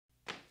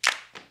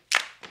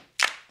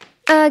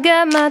I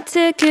got my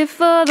ticket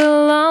for the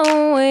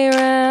long way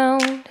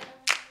round,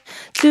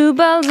 2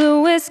 bottles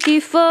of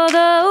whiskey for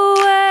the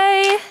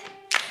way,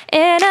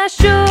 and I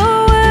sure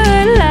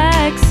would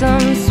like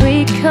some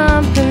sweet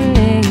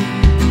company.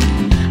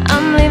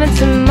 I'm leaving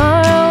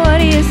tomorrow, what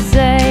do you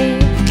say?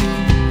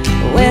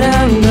 When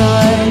I'm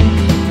gone,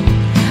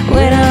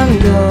 when I'm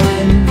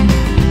gone,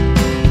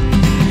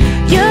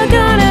 you're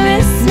gonna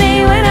miss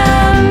me when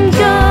I'm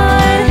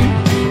gone.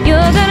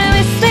 You're gonna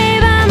miss me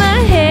by my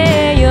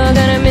hair, you're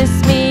gonna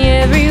miss me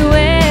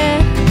everywhere.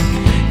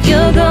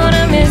 You're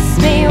gonna miss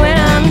me when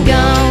I'm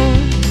gone.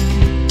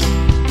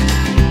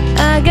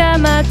 I got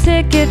my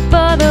ticket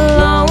for the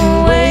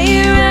long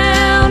way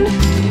round,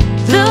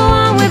 the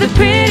one with the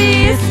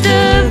prettiest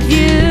of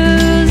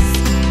views.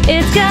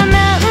 It's got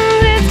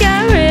mountains, it's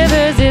got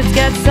rivers, it's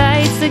got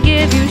sights that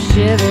give you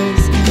shivers.